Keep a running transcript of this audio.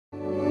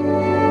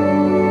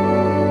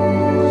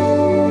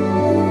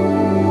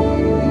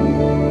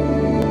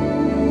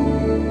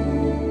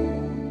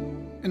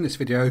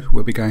video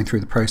we'll be going through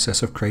the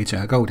process of creating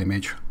a gold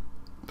image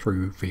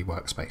through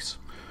vWorkspace.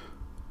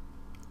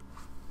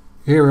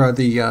 Here are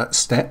the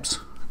steps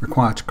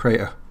required to create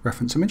a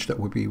reference image that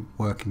we'll be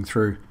working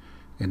through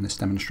in this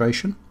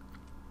demonstration.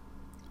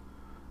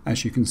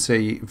 As you can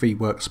see,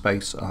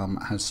 vWorkspace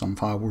has some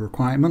firewall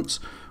requirements.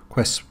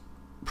 Quest's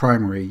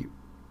primary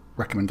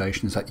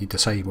recommendation is that you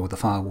disable the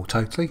firewall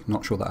totally.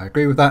 Not sure that I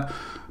agree with that,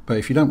 but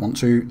if you don't want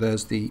to,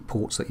 there's the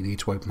ports that you need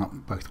to open up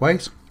both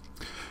ways.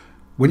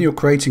 When you're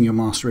creating your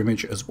master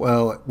image as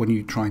well, when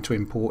you're trying to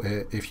import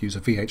it, if you use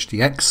a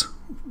VHDX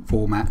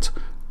format,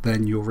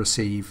 then you'll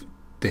receive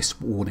this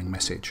warning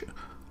message.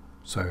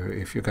 So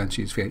if you're going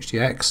to use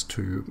VHDX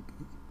to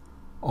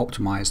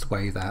optimize the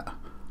way that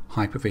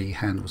Hyper-V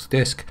handles the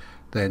disk,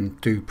 then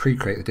do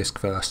pre-create the disk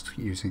first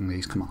using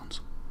these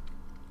commands.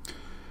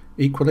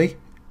 Equally,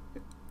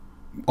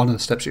 one of the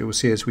steps you will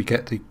see is we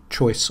get the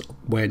choice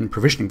when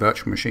provisioning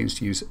virtual machines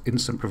to use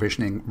instant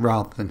provisioning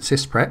rather than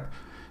sysprep.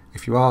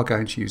 If you are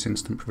going to use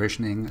instant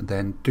provisioning,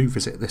 then do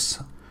visit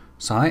this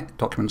site,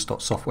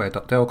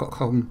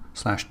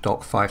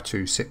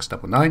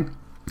 documents.software.dell.com/doc52699,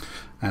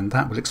 and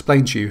that will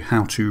explain to you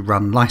how to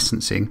run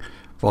licensing,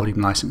 volume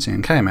licensing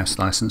and KMS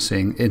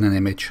licensing in an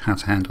image, how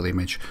to handle the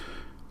image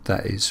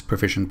that is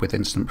provisioned with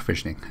instant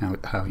provisioning,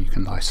 how you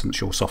can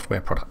license your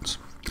software products.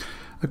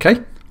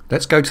 Okay,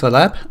 let's go to the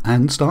lab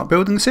and start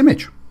building this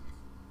image.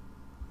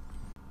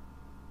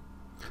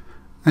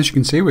 As you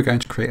can see, we're going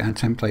to create our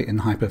template in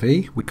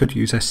Hyper-V. We could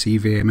use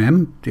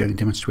SCVMM. The only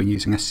difference between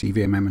using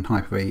SCVMM and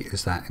Hyper-V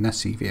is that in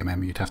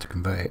SCVMM you'd have to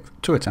convert it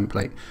to a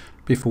template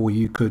before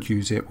you could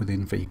use it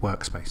within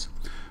vWorkspace.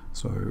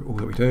 So all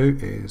that we do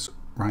is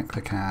right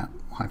click at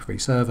Hyper-V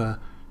server,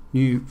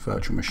 new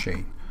virtual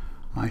machine.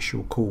 I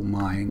shall call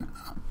mine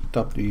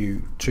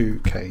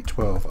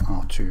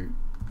W2K12R2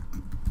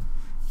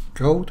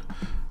 gold,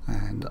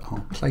 and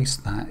I'll place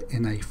that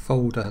in a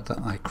folder that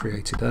I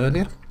created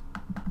earlier.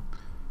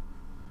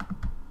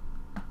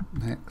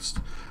 Next,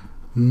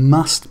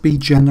 must be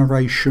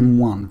generation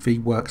 1.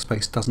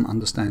 vWorkspace doesn't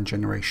understand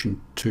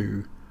generation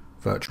 2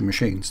 virtual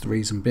machines. The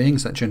reason being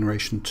is that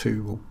generation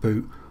 2 will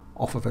boot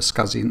off of a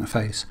SCSI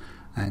interface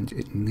and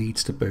it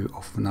needs to boot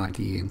off of an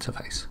IDE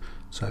interface.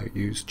 So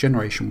use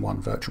generation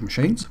 1 virtual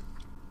machines.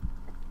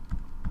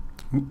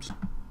 Oops.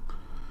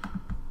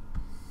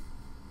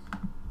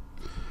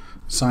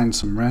 Assign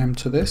some RAM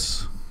to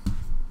this.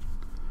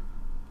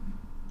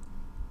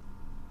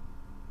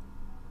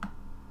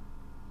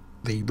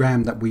 The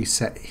RAM that we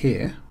set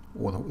here,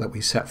 or that we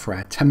set for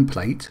our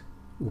template,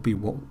 will be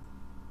what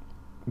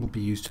will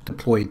be used to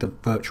deploy the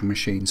virtual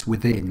machines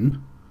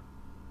within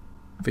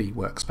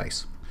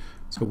vWorkspace.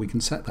 So we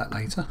can set that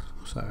later.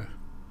 So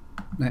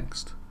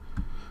next,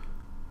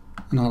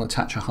 and I'll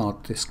attach a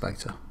hard disk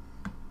later.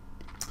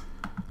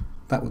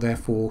 That will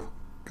therefore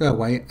go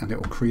away and it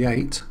will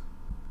create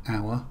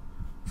our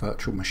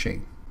virtual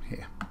machine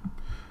here.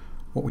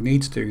 What we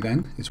need to do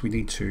then is we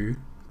need to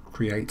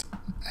create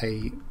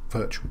a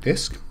virtual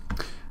disk,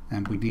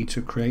 and we need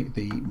to create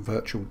the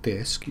virtual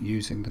disk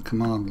using the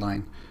command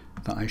line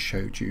that I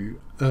showed you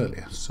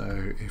earlier.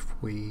 So if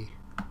we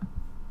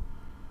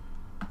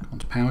go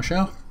onto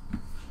PowerShell,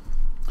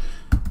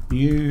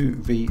 new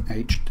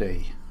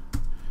VHD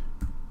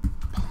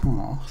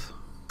path,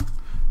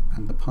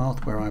 and the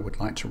path where I would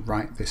like to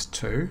write this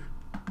to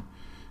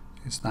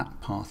is that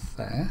path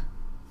there.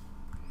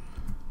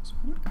 So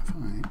if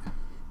I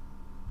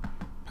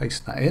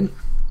paste that in,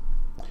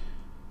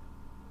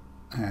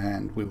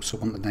 and we also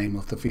want the name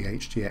of the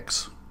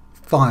VHDX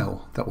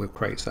file that we'll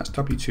create. So that's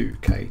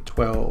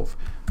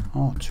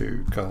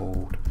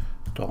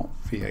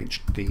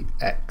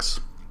w2k12r2gold.vhdx.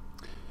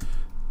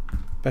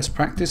 Best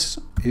practice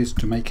is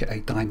to make it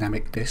a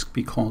dynamic disk,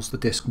 because the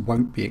disk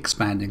won't be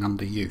expanding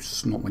under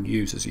use, not when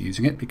users are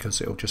using it,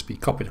 because it'll just be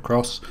copied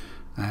across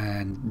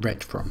and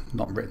read from,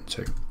 not written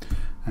to.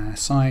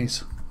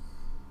 Size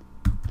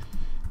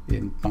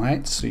in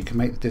bytes, so you can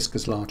make the disk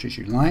as large as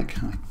you like.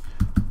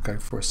 Go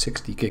for a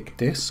 60 gig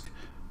disk.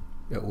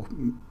 It will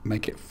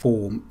make it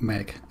 4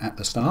 meg at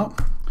the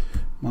start.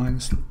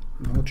 Mine's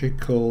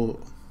logical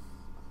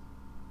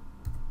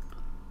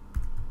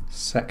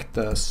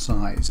sector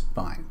size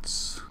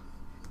bytes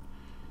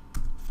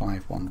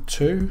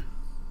 512.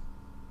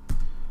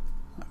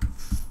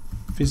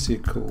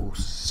 Physical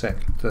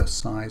sector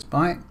size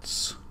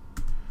bytes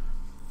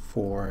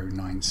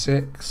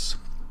 4096.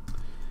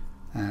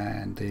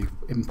 And the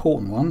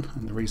important one,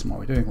 and the reason why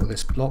we're doing all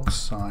this, block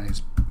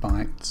size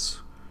bytes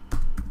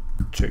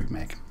 2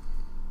 meg.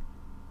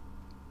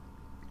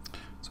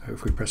 So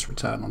if we press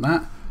return on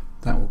that,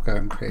 that will go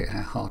and create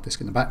our hard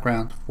disk in the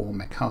background, 4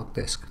 meg hard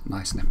disk,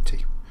 nice and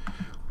empty.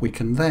 We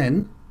can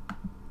then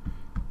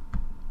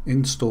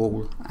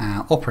install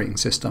our operating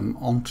system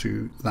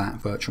onto that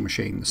virtual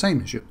machine, the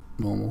same as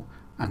normal,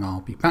 and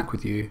I'll be back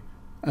with you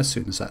as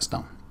soon as that's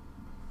done.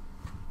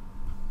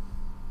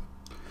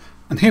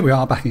 And here we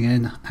are back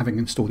again, having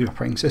installed the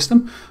operating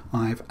system.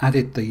 I've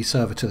added the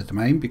server to the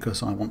domain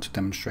because I want to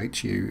demonstrate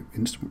to you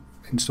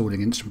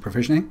installing instant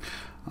provisioning.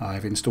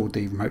 I've installed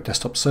the remote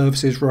desktop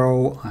services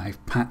role.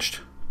 I've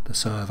patched the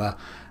server,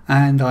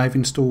 and I've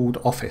installed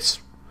Office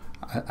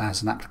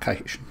as an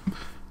application.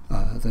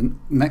 The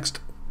next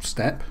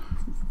step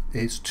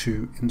is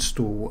to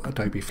install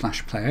Adobe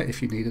Flash Player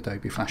if you need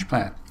Adobe Flash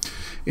Player.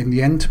 In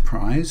the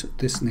enterprise,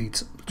 this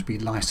needs to be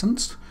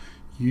licensed.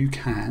 You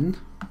can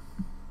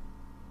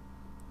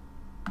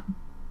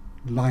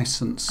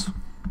license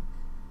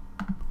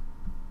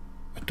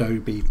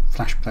Adobe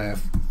Flash Player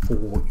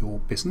for your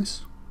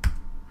business,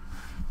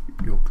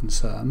 your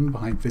concern,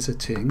 by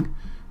visiting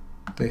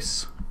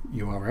this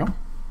URL,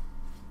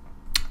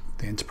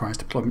 the enterprise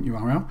deployment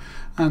URL,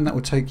 and that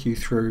will take you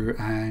through,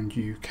 and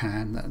you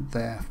can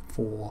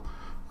therefore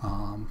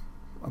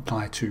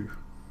apply to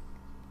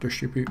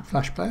distribute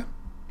Flash Player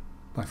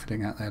by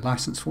filling out their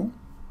license form.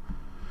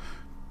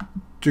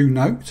 Do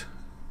note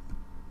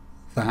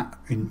that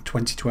in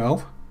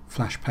 2012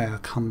 Flash Player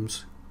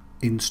comes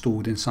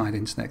installed inside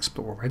Internet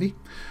Explorer already,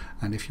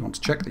 and if you want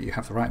to check that you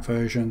have the right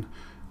version,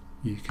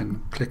 you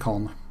can click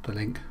on the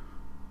link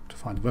to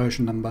find the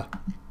version number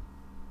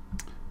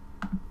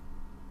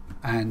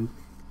and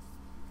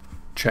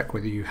check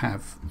whether you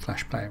have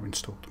Flash Player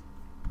installed.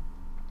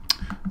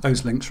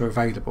 Those links are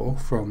available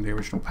from the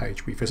original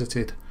page we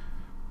visited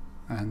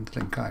and the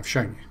link I've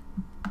shown you.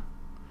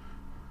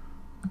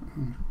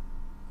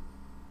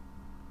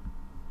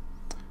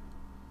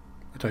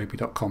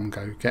 Adobe.com,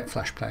 go get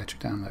Flash Player to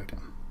download it.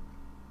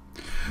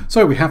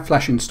 So we have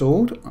Flash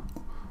installed.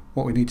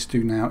 What we need to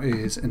do now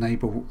is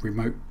enable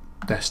remote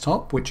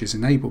desktop, which is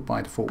enabled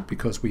by default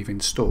because we've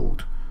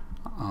installed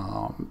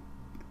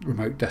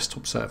remote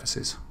desktop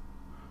services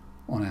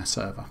on our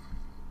server.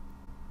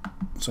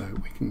 So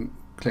we can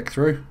click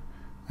through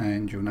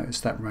and you'll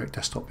notice that remote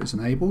desktop is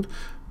enabled.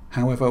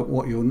 However,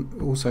 what you'll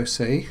also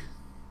see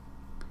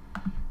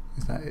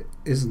is that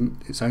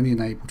it's only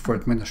enabled for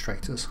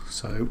administrators,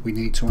 so we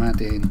need to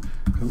add in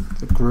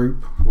the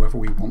group, whoever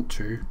we want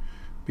to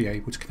be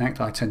able to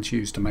connect. I tend to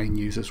use domain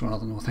users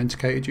rather than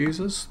authenticated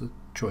users. The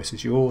choice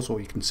is yours,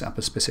 or you can set up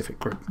a specific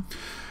group.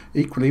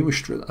 Equally, we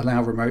should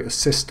allow remote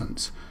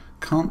assistance.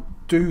 Can't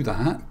do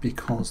that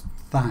because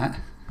that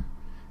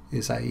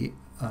is a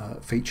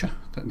feature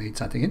that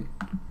needs adding in.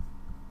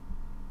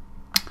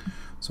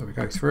 So we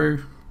go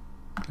through,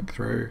 click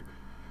through,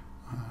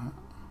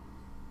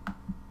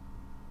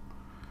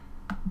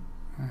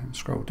 and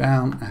scroll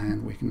down,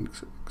 and we can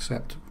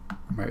accept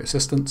remote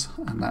assistance,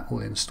 and that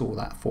will install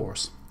that for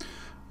us.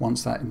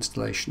 Once that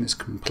installation is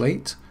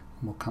complete,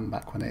 and we'll come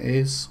back when it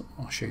is,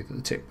 I'll show you that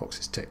the tick box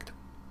is ticked.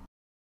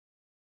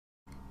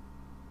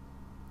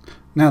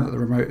 Now that the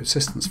remote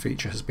assistance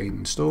feature has been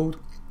installed,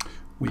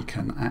 we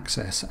can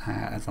access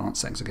our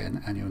advanced settings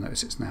again, and you'll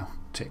notice it's now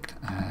ticked,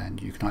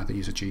 and you can either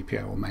use a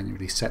GPO or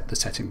manually set the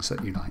settings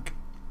that you like.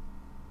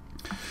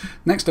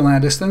 Next on our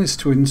list then is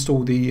to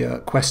install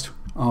the Quest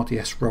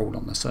RDS role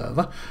on the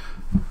server.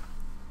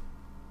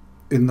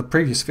 In the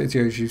previous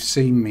videos you've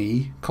seen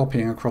me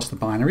copying across the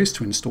binaries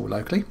to install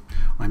locally.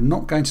 I'm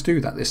not going to do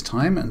that this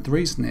time, and the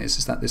reason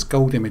is that this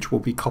gold image will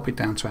be copied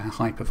down to our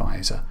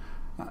hypervisor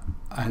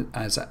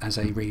as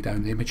a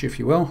read-only image, if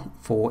you will,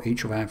 for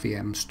each of our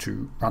VMs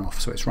to run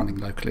off, so it's running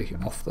locally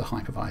off the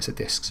hypervisor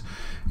disks.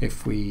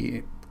 If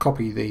we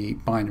copy the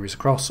binaries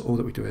across, all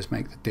that we do is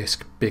make the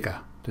disk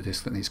bigger, the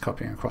disk that needs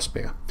copying across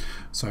bigger.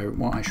 So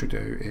what I should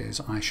do is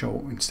I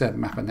shall instead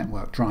map a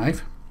network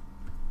drive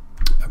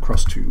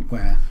across to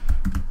where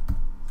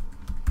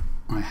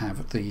I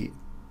have the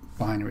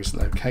binaries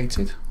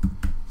located,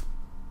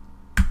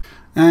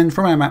 and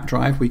from our map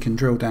drive we can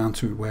drill down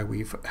to where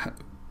we've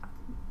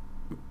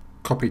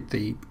copied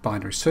the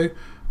binaries to,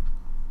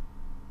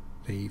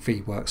 the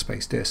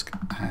vWorkspace disk,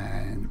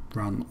 and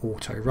run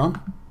auto run,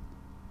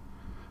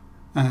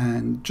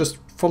 and just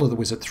follow the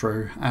wizard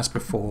through as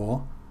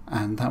before,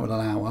 and that will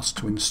allow us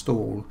to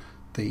install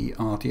the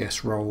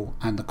RDS role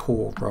and the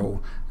core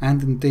role,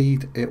 and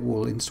indeed it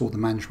will install the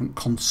management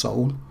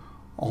console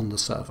on the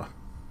server.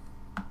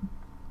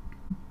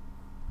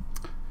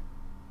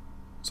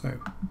 So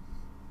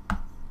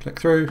click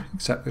through,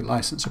 accept the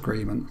license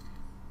agreement.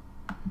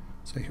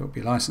 So he'll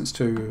be licensed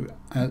to,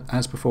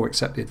 as before,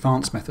 accept the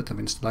advanced method of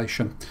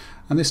installation,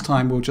 and this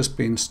time we'll just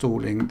be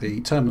installing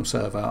the terminal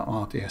server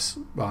RD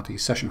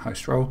session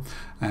host role,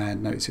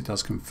 and notice it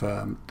does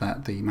confirm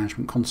that the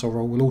management console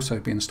role will also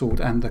be installed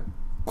and the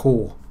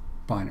core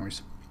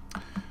binaries.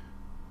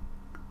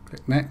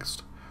 Click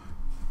next.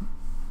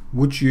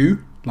 Would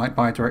you like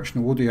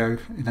bidirectional audio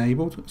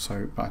enabled?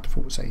 So by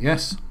default say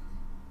yes.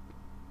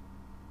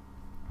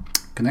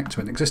 Connect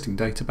to an existing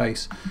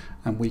database,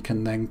 and we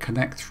can then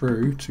connect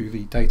through to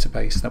the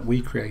database that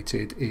we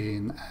created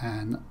in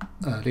an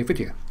earlier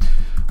video.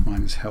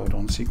 Mine is held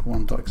on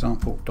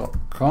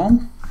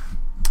sql1.example.com,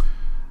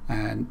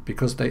 and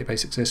because the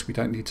database exists we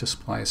don't need to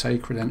supply SA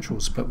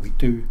credentials, but we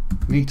do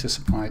need to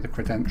supply the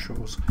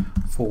credentials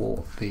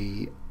for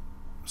the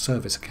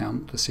service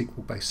account, the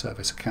SQL based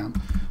service account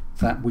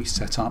that we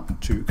set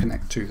up to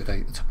connect to the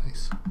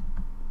database.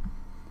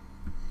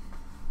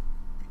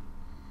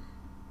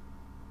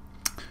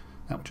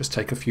 That will just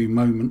take a few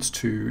moments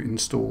to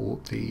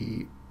install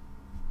the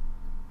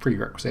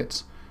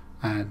prerequisites,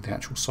 and the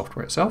actual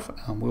software itself,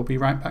 and we'll be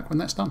right back when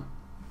that's done.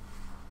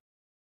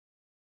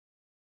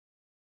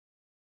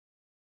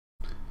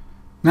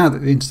 Now that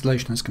the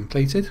installation is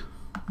completed,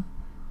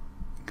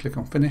 click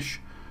on Finish.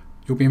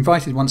 You'll be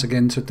invited once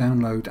again to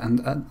download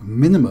and at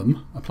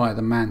minimum apply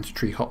the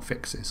mandatory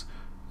hotfixes.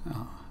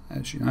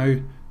 As you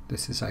know,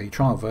 this is a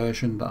trial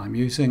version that I'm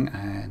using,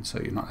 and so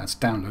you're not allowed to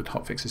download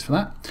hotfixes for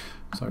that.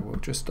 So we'll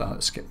just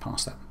skip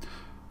past that.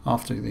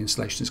 After the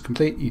installation is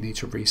complete, you need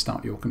to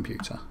restart your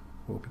computer.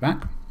 We'll be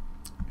back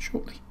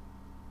shortly.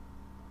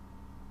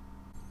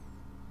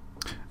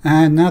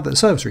 And now that the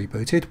server's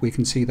rebooted, we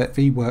can see that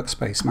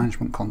vWorkspace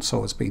Management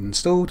Console has been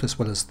installed, as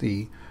well as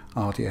the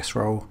RDS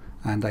role,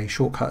 and a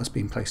shortcut has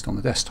been placed on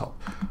the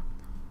desktop.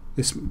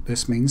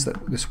 This means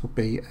that this will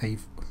be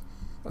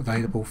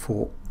available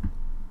for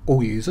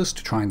all users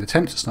to try and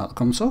attempt to start the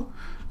console,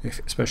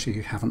 especially if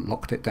you haven't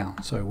locked it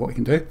down. So what we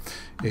can do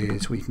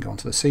is we can go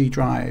onto the C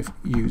drive,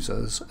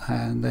 users,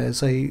 and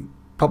there's a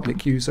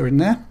public user in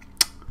there.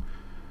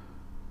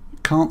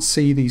 Can't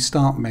see the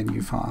start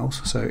menu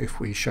files, so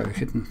if we show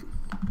hidden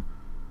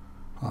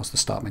files, the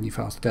start menu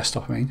files, the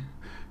desktop I mean,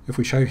 if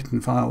we show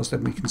hidden files,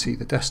 then we can see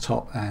the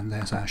desktop and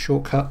there's our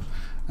shortcut,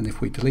 and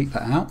if we delete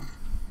that out,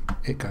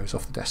 it goes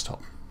off the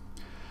desktop.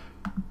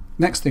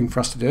 Next thing for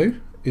us to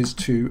do is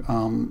to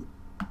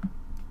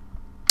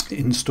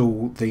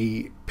install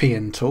the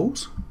PN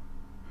tools.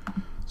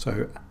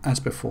 So as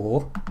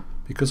before,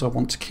 because I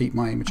want to keep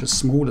my image as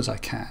small as I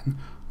can,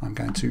 I'm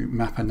going to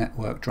map a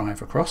network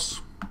drive across.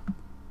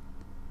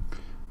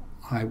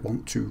 I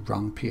want to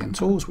run PN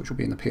tools, which will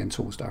be in the PN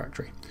tools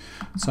directory.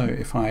 So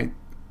if I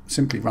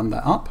simply run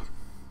that up,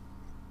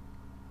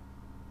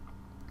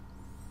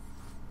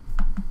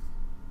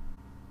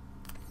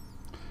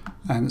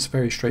 and it's a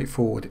very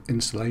straightforward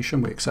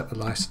installation. We accept the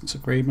license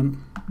agreement,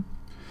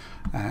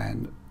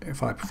 and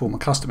if I perform a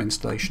custom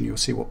installation, you'll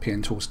see what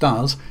PN tools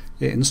does.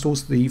 It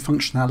installs the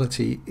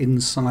functionality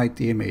inside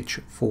the image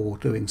for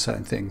doing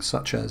certain things,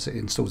 such as it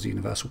installs the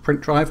universal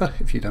print driver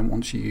if you don't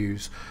want to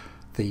use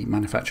the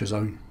manufacturer's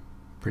own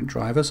print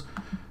drivers.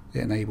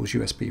 It enables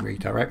USB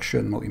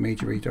redirection,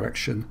 multimedia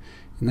redirection,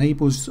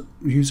 enables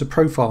user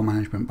profile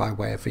management by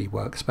way of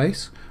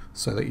vWorkspace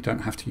so that you don't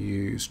have to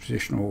use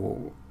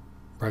traditional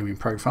roaming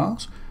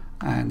profiles,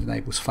 and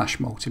enables flash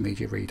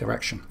multimedia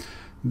redirection.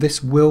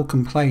 This will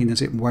complain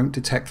as it won't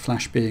detect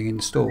Flash being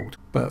installed,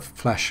 but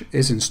Flash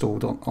is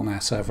installed on our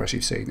server, as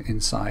you've seen,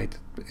 inside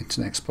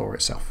Internet Explorer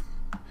itself.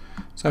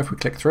 So if we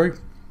click through,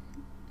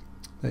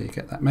 there you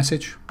get that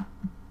message,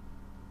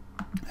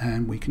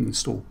 and we can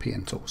install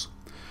PN tools.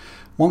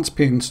 Once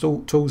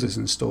PN tools is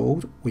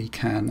installed, we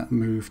can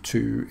move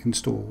to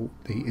install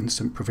the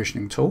instant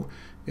provisioning tool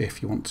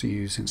if you want to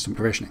use instant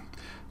provisioning.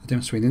 The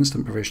difference between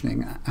instant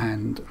provisioning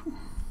and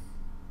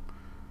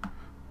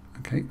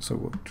okay, so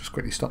we'll just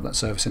quickly stop that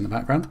service in the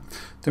background.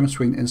 The difference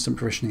between instant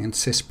provisioning and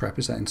sysprep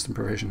is that instant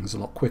provisioning is a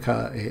lot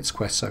quicker. It's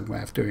Quest's own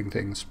way of doing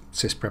things.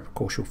 Sysprep, of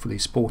course, you're fully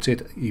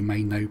supported. You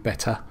may know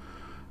better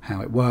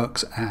how it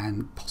works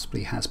and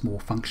possibly has more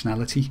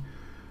functionality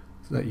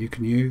that you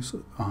can use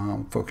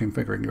for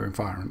configuring your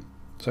environment.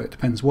 So it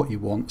depends what you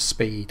want,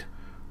 speed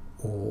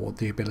or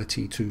the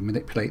ability to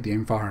manipulate the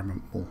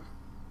environment more.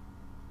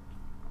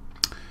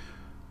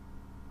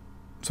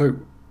 So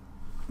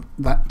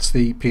that's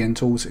the PN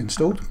tools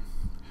installed,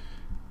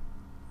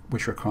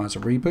 which requires a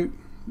reboot.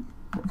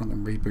 Rather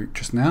than reboot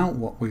just now,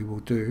 what we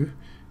will do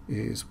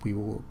is we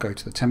will go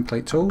to the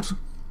template tools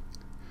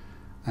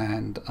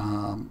and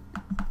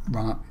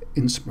run up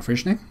instant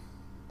provisioning.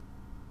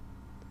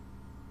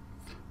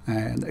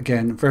 And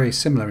again, very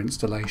similar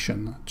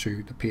installation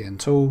to the PN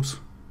tools. It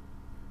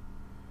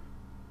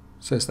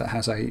says that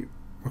has a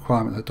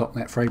requirement of the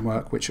 .NET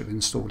framework, which will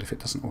install if it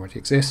doesn't already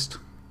exist.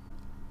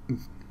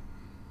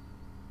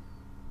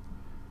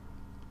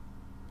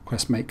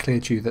 Quest make clear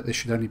to you that this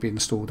should only be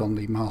installed on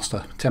the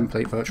master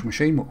template virtual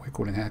machine, what we're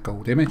calling our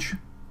gold image.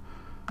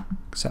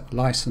 Accept the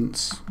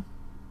license,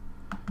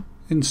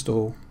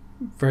 install,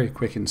 very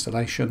quick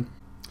installation,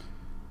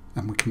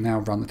 and we can now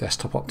run the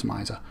desktop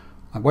optimizer.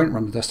 I won't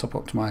run the desktop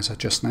optimizer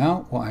just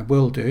now. What I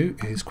will do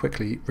is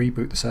quickly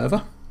reboot the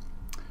server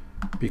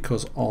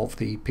because of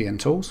the PN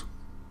tools,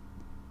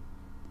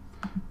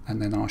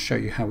 and then I'll show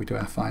you how we do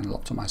our final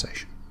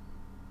optimization.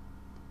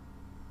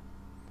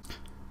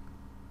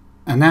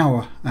 And now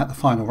we're at the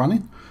final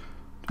running.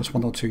 Just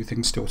one or two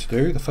things still to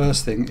do. The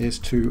first thing is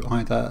to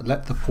either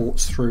let the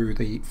ports through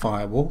the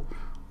firewall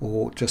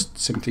or just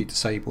simply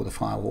disable the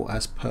firewall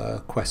as per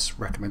Quest's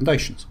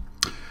recommendations.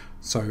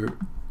 So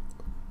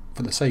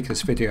for the sake of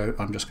this video,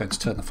 I'm just going to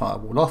turn the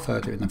firewall off.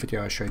 Earlier in the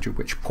video I showed you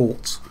which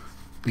ports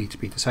need to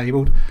be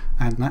disabled,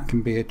 and that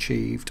can be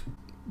achieved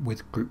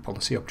with group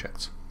policy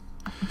objects.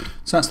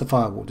 So that's the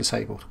firewall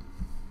disabled.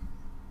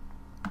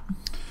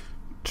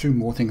 Two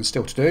more things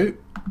still to do.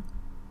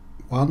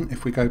 One,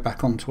 if we go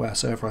back onto our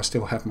server, I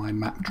still have my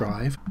map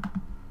drive.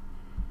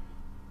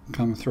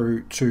 Come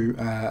through to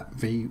our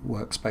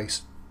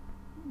vWorkspace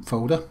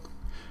folder.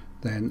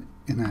 Then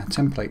in our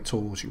template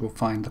tools, you will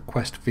find the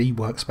Quest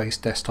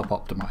vWorkspace Desktop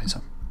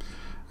Optimizer.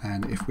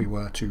 And if we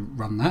were to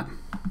run that,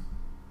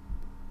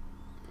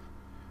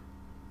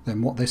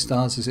 then what this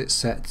does is it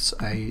sets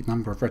a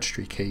number of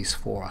registry keys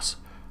for us.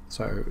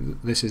 So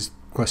this is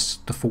Quest's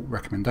default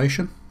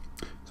recommendation.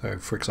 So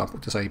for example,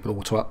 disable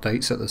auto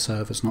updates so that the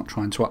server's not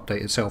trying to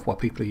update itself while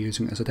people are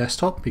using it as a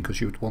desktop,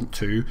 because you would want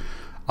to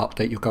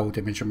update your gold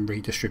image and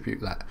redistribute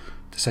that.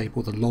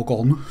 Disable the log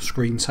on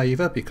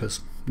screensaver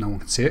because no one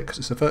can see it because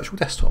it's a virtual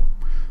desktop.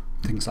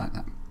 Things like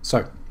that.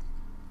 So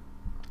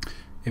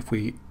if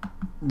we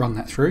run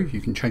that through,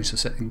 you can change the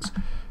settings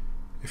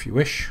if you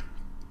wish,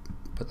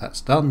 but that's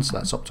done. So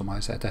that's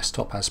optimized their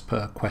desktop as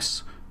per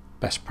Quest's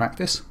best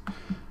practice.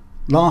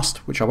 Last,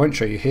 which I won't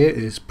show you here,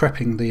 is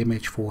prepping the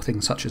image for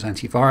things such as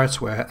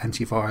antivirus, where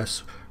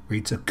antivirus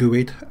reads a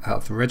GUID out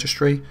of the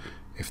registry.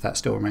 If that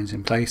still remains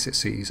in place, it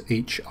sees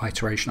each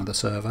iteration of the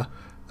server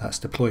that's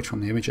deployed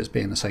from the image as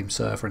being the same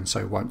server, and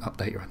so won't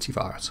update your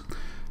antivirus.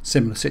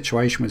 Similar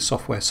situation with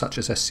software such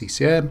as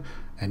SCCM,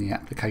 any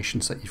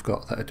applications that you've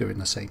got that are doing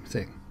the same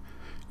thing.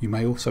 You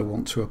may also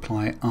want to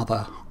apply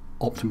other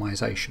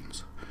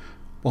optimizations.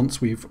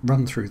 Once we've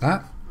run through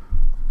that,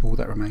 all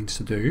that remains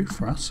to do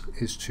for us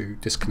is to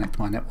disconnect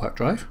my network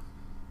drive,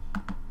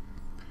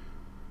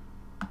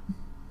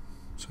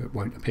 so it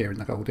won't appear in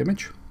the gold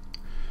image.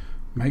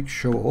 Make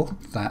sure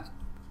that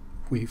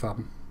we've,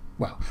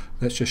 well,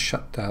 let's just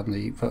shut down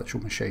the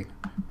virtual machine,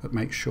 but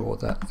make sure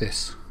that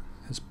this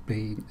has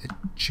been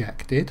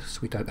ejected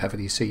so we don't have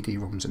any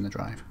CD-ROMs in the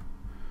drive.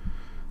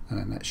 And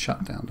then let's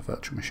shut down the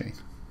virtual machine.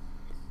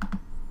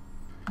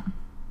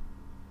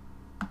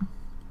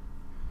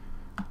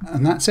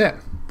 And that's it.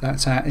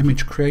 That's our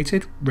image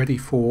created, ready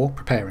for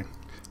preparing.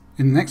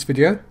 In the next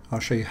video, I'll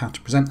show you how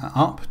to present that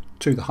up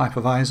to the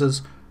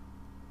hypervisors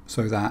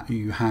so that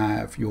you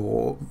have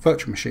your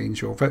virtual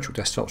machines, your virtual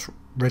desktops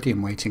ready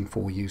and waiting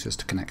for users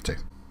to connect to.